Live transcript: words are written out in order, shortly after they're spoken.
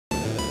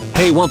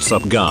Hey, what's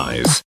up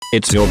guys?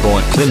 It's your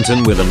boy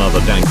Clinton with another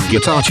dank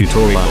guitar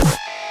tutorial.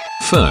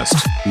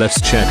 First,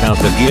 let's check out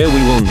the gear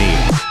we will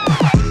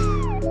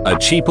need. A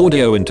cheap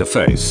audio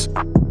interface.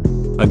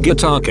 A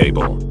guitar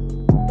cable.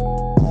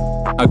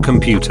 A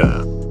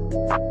computer.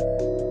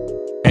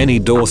 Any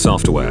DAW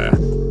software.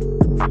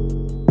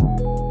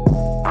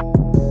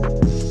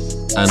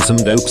 And some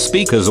dope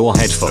speakers or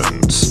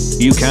headphones.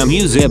 You can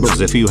use earbuds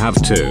if you have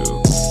to.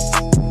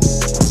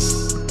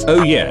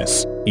 Oh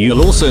yes,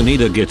 you'll also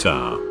need a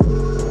guitar.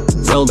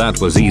 Well,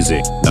 that was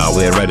easy. Now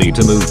we're ready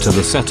to move to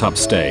the setup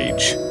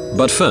stage.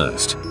 But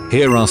first,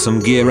 here are some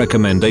gear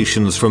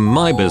recommendations from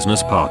my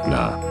business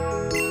partner.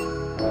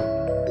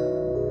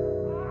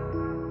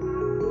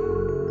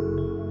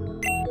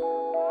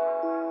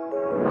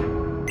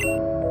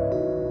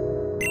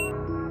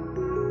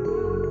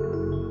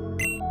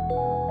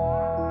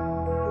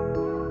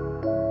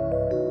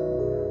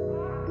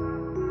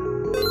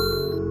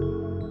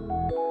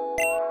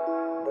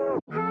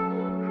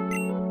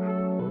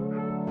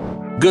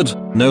 Good,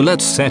 now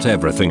let's set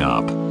everything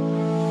up.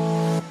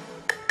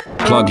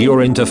 Plug your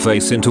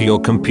interface into your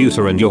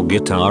computer and your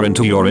guitar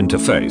into your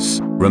interface.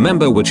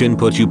 Remember which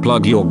input you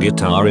plug your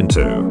guitar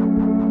into.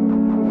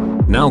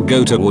 Now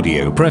go to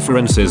Audio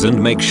Preferences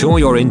and make sure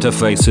your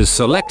interface is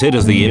selected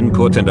as the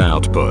input and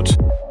output.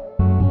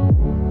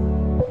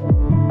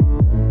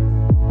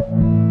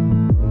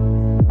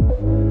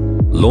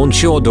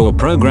 Launch your DAW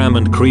program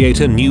and create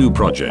a new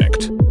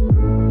project.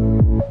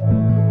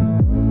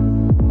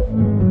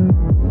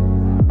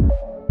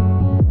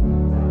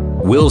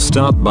 We'll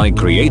start by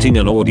creating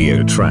an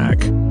audio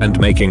track and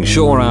making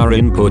sure our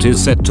input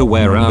is set to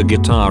where our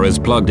guitar is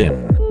plugged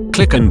in.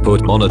 Click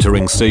Input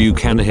Monitoring so you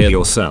can hear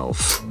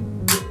yourself.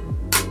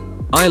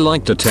 I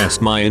like to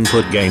test my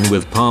input gain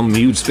with palm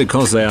mutes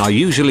because they are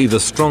usually the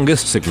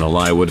strongest signal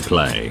I would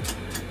play.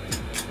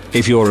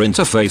 If your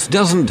interface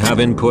doesn't have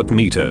input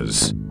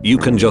meters, you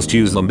can just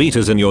use the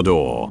meters in your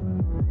DAW.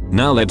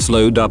 Now let's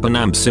load up an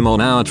amp sim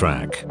on our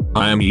track.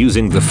 I am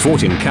using the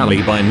 14 Cali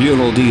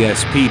binaural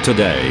DSP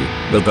today,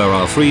 but there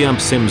are free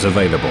amp sims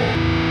available.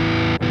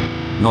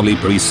 Nolly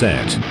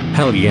preset,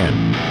 hell yeah.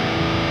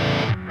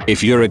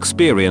 If you're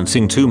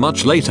experiencing too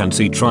much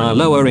latency, try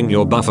lowering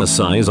your buffer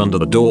size under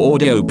the DAW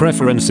Audio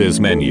Preferences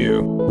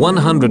menu.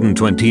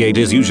 128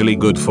 is usually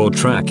good for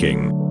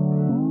tracking.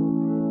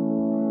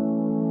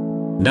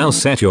 Now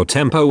set your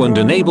tempo and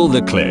enable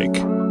the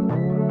click.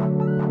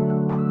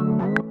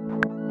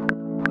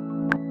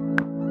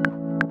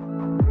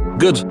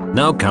 Good,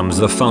 now comes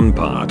the fun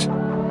part.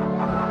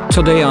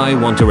 Today I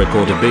want to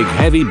record a big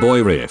heavy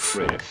boy riff.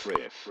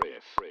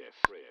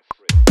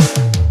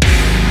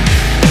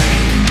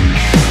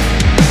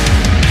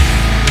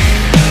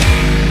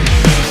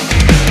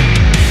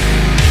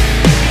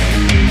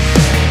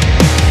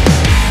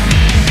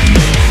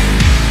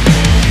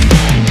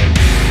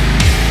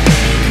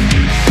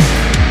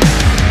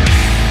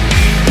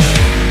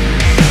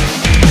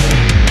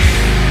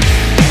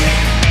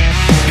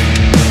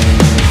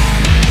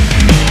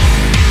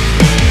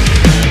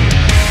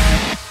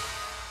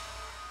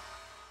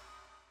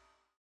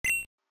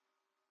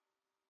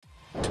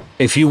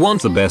 If you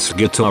want the best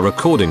guitar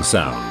recording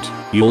sound,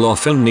 you'll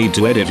often need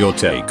to edit your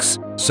takes,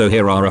 so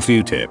here are a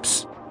few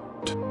tips.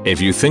 If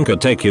you think a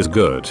take is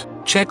good,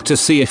 check to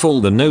see if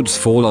all the notes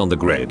fall on the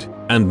grid,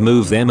 and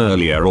move them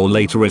earlier or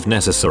later if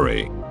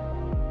necessary.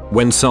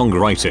 When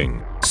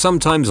songwriting,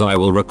 sometimes I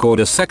will record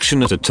a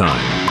section at a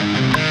time,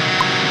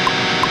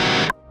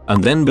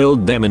 and then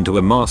build them into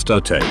a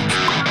master take.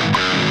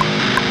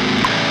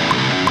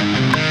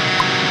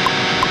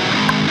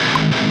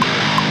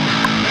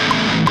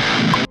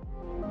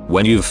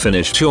 When you've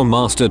finished your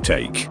master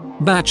take,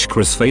 batch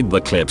crossfade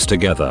the clips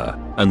together,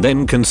 and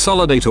then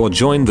consolidate or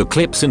join the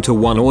clips into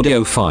one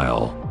audio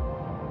file.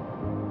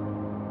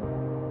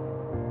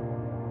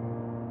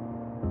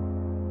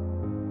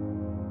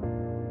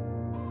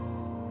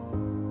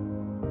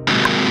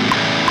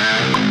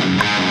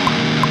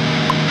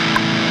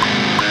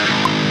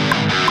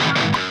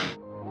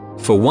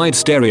 For wide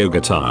stereo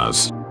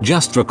guitars,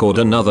 just record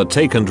another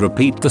take and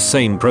repeat the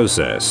same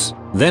process.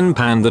 Then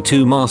pan the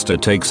two master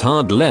takes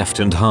hard left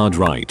and hard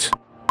right.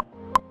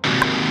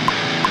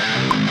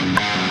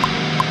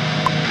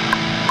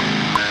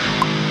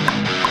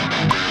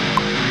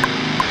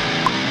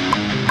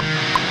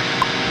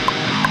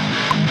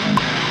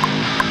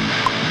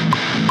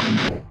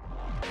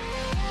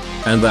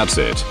 And that's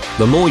it.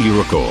 The more you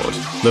record,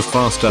 the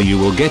faster you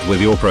will get with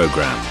your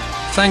program.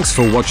 Thanks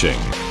for watching,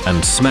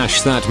 and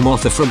smash that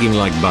motherfucking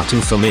like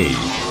button for me.